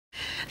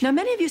Now,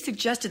 many of you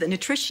suggested that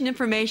nutrition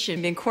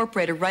information be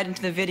incorporated right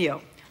into the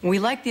video. We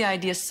liked the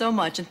idea so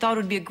much and thought it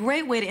would be a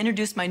great way to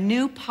introduce my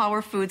new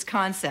Power Foods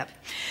concept.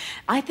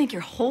 I think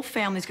your whole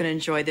family is going to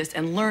enjoy this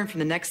and learn from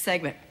the next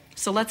segment.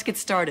 So let's get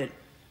started.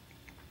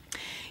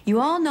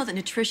 You all know that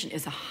nutrition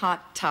is a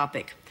hot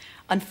topic.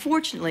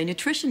 Unfortunately,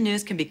 nutrition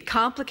news can be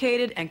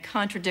complicated and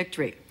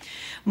contradictory.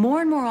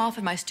 More and more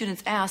often, my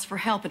students ask for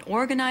help in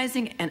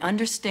organizing and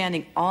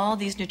understanding all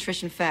these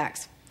nutrition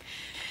facts.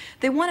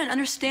 They want an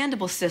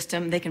understandable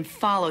system they can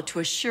follow to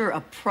assure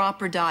a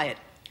proper diet.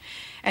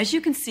 As you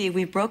can see,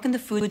 we've broken the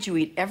foods you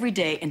eat every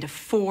day into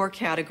 4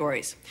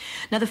 categories.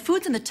 Now, the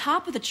foods on the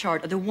top of the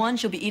chart are the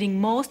ones you'll be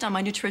eating most on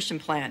my nutrition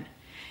plan.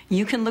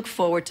 You can look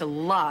forward to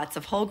lots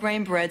of whole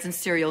grain breads and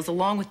cereals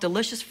along with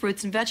delicious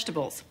fruits and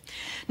vegetables.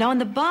 Now, on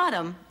the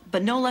bottom,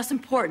 but no less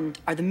important,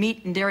 are the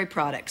meat and dairy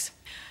products.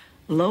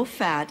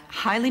 Low-fat,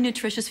 highly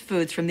nutritious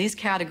foods from these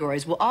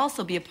categories will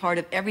also be a part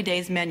of every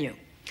day's menu.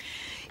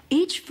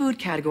 Each food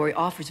category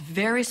offers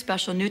very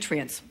special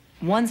nutrients,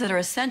 ones that are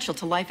essential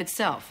to life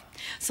itself.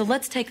 So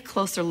let's take a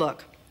closer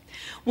look.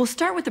 We'll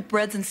start with the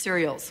breads and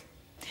cereals.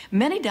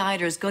 Many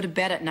dieters go to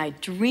bed at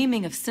night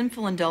dreaming of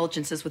sinful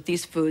indulgences with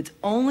these foods,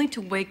 only to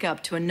wake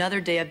up to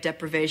another day of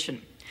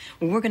deprivation.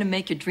 Well, we're going to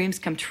make your dreams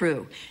come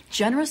true.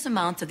 Generous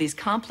amounts of these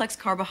complex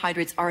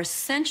carbohydrates are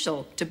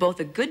essential to both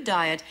a good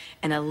diet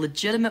and a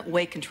legitimate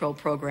weight control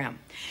program.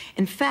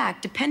 In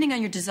fact, depending on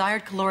your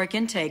desired caloric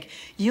intake,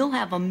 you'll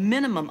have a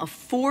minimum of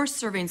 4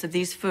 servings of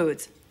these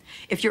foods.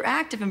 If you're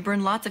active and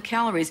burn lots of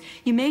calories,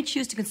 you may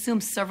choose to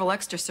consume several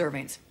extra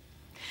servings.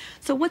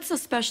 So what's so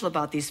special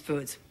about these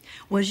foods?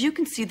 Well, as you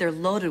can see, they're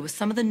loaded with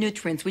some of the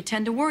nutrients we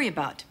tend to worry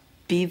about.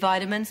 B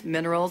vitamins,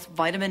 minerals,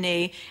 vitamin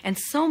E, and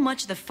so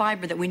much of the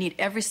fiber that we need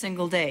every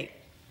single day.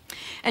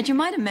 And you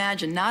might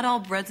imagine, not all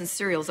breads and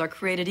cereals are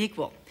created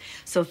equal.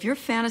 So if you're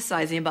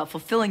fantasizing about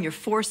fulfilling your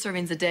 4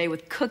 servings a day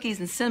with cookies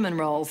and cinnamon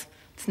rolls,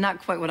 it's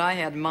not quite what I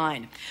had in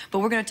mind. But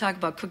we're going to talk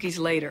about cookies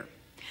later.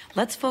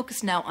 Let's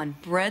focus now on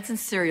breads and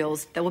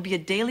cereals that will be a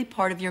daily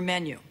part of your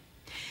menu.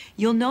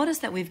 You'll notice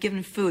that we've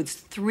given foods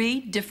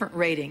 3 different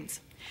ratings.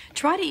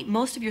 Try to eat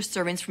most of your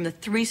servings from the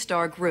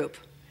 3-star group.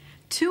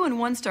 2- and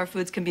 1-star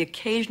foods can be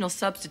occasional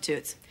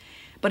substitutes.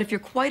 But if you're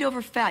quite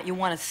over fat, you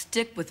want to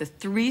stick with the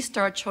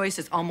 3-star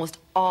choices almost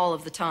all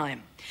of the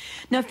time.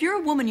 Now, if you're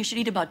a woman, you should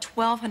eat about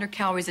 1,200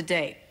 calories a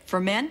day. For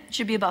men, it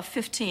should be about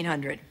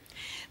 1,500.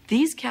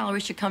 These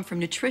calories should come from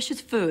nutritious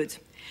foods.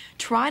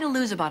 Try to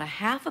lose about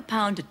 1/2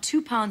 pound to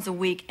 2 pounds a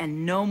week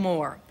and no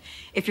more.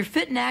 If you're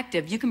fit and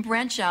active, you can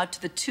branch out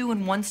to the 2-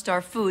 and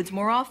 1-star foods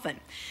more often.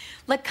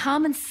 Let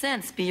common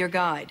sense be your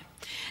guide.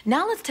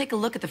 Now let's take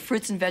a look at the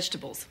fruits and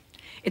vegetables.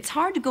 It's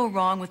hard to go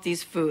wrong with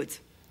these foods.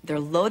 They're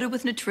loaded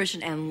with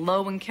nutrition and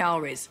low in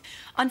calories.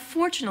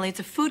 Unfortunately, it's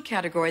a food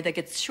category that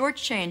gets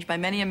shortchanged by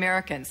many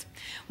Americans.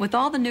 With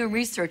all the new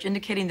research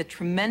indicating the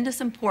tremendous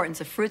importance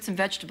of fruits and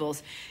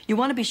vegetables, you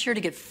want to be sure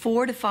to get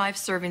 4 to 5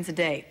 servings a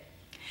day.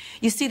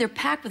 You see, they're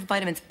packed with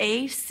vitamins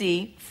A,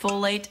 C,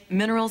 folate,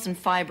 minerals, and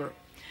fiber.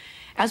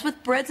 As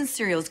with breads and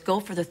cereals,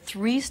 go for the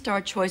 3-star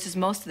choices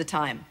most of the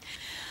time.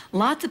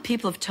 Lots of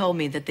people have told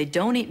me that they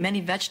don't eat many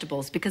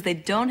vegetables because they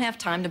don't have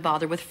time to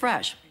bother with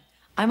fresh.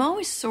 I'm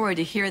always sorry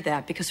to hear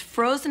that because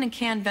frozen and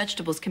canned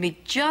vegetables can be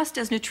just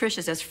as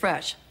nutritious as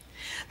fresh.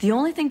 The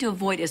only thing to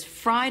avoid is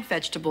fried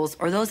vegetables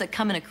or those that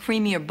come in a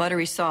creamy or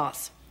buttery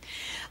sauce.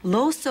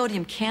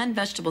 Low-sodium canned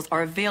vegetables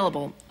are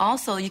available.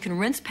 Also, you can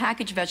rinse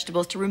packaged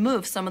vegetables to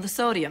remove some of the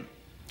sodium.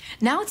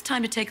 Now it's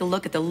time to take a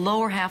look at the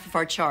lower half of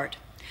our chart.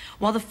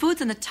 While the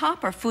foods on the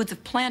top are foods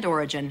of plant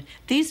origin,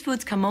 these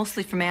foods come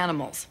mostly from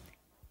animals.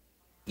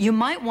 You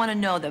might want to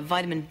know that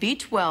vitamin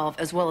B12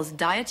 as well as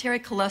dietary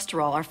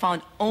cholesterol are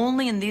found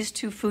only in these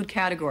 2 food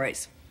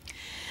categories.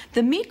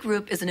 The meat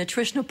group is a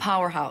nutritional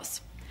powerhouse.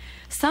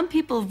 Some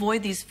people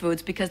avoid these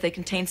foods because they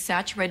contain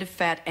saturated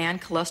fat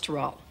and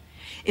cholesterol.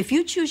 If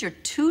you choose your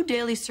 2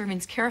 daily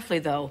servings carefully,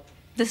 though,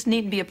 this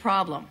needn't be a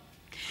problem.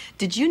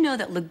 Did you know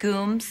that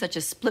legumes such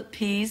as split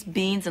peas,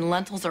 beans, and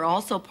lentils are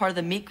also part of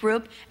the meat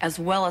group, as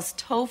well as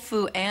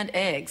tofu and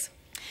eggs?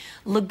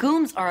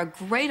 Legumes are a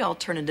great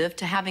alternative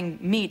to having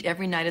meat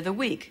every night of the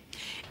week.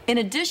 In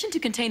addition to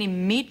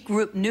containing meat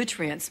group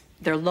nutrients,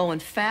 they're low in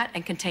fat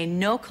and contain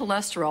no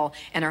cholesterol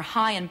and are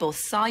high in both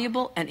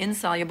soluble and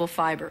insoluble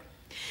fiber.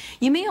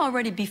 You may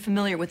already be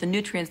familiar with the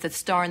nutrients that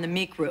star in the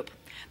meat group.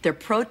 They're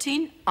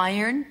protein,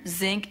 iron,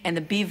 zinc, and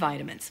the B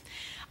vitamins.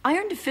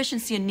 Iron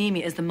deficiency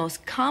anemia is the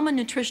most common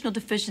nutritional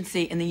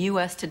deficiency in the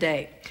U.S.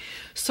 today.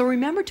 So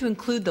remember to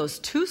include those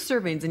 2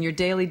 servings in your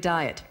daily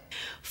diet.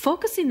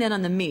 Focusing then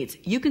on the meats,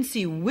 you can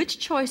see which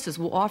choices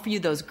will offer you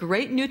those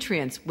great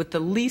nutrients with the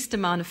least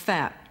amount of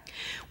fat.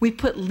 We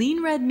put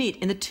lean red meat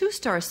in the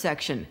 2-star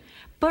section,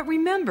 but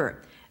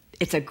remember,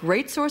 it's a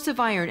great source of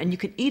iron and you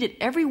can eat it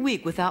every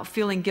week without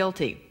feeling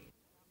guilty.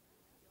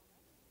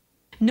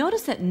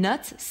 Notice that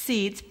nuts,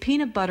 seeds,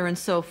 peanut butter, and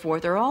so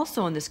forth are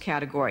also in this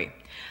category.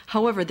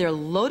 However, they're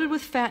loaded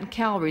with fat and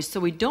calories, so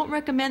we don't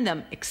recommend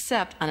them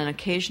except on an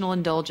occasional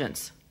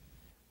indulgence.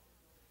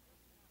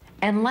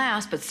 And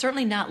last, but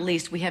certainly not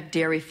least, we have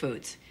dairy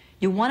foods.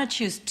 You'll want to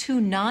choose 2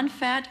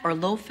 non-fat or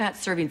low-fat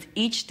servings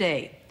each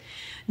day.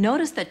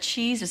 Notice that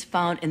cheese is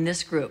found in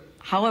this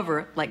group.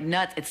 However, like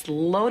nuts, it's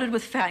loaded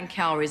with fat and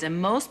calories,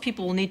 and most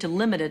people will need to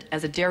limit it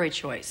as a dairy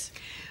choice.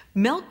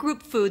 Milk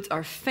group foods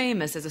are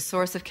famous as a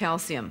source of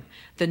calcium,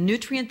 the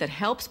nutrient that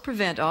helps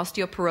prevent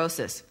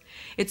osteoporosis.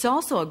 It's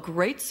also a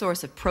great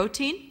source of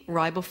protein,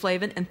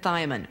 riboflavin, and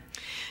thiamine.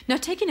 Now,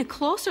 taking a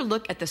closer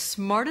look at the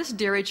smartest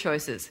dairy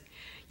choices,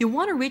 you'll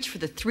want to reach for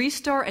the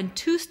 3-star and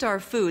 2-star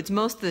foods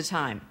most of the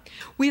time.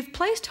 We have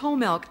placed whole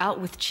milk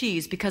out with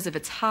cheese because of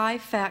its high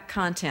fat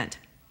content.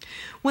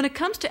 When it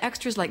comes to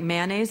extras like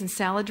mayonnaise and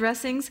salad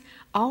dressings,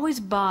 always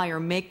buy or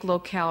make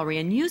low-calorie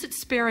and use it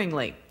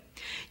sparingly.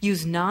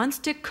 Use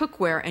non-stick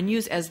cookware and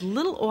use as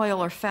little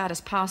oil or fat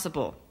as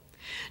possible.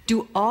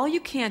 Do all you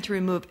can to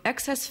remove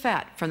excess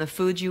fat from the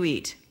foods you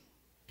eat.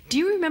 Do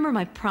you remember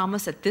my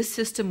promise that this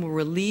system will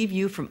relieve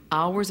you from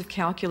hours of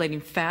calculating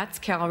fats,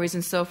 calories,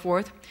 and so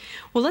forth?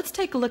 Well, let's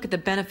take a look at the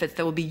benefits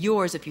that will be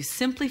yours if you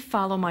simply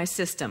follow my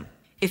system.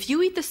 If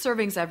you eat the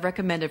servings I've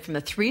recommended from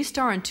the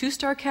 3-star and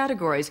 2-star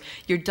categories,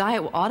 your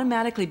diet will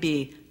automatically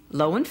be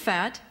low in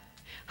fat,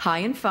 high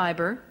in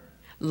fiber,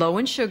 low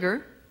in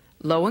sugar,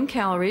 low in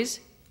calories,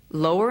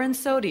 lower in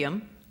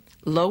sodium,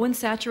 low in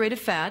saturated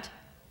fat,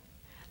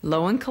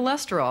 low in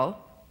cholesterol,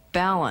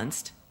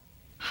 balanced,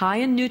 high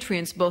in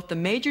nutrients, both the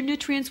major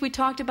nutrients we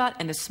talked about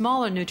and the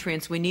smaller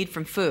nutrients we need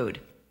from food.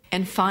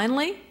 And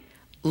finally,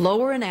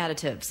 lower in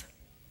additives.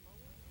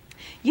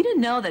 You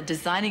didn't know that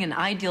designing an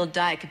ideal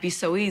diet could be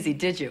so easy,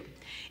 did you?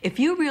 If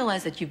you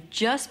realize that you've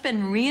just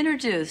been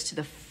reintroduced to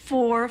the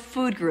 4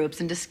 food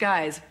groups in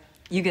disguise,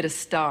 you get a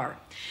star.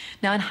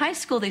 Now, in high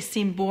school, they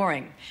seem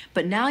boring,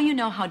 but now you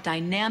know how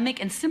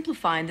dynamic and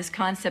simplifying this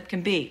concept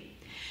can be.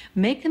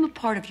 Make them a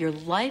part of your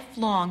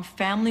lifelong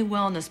family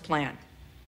wellness plan.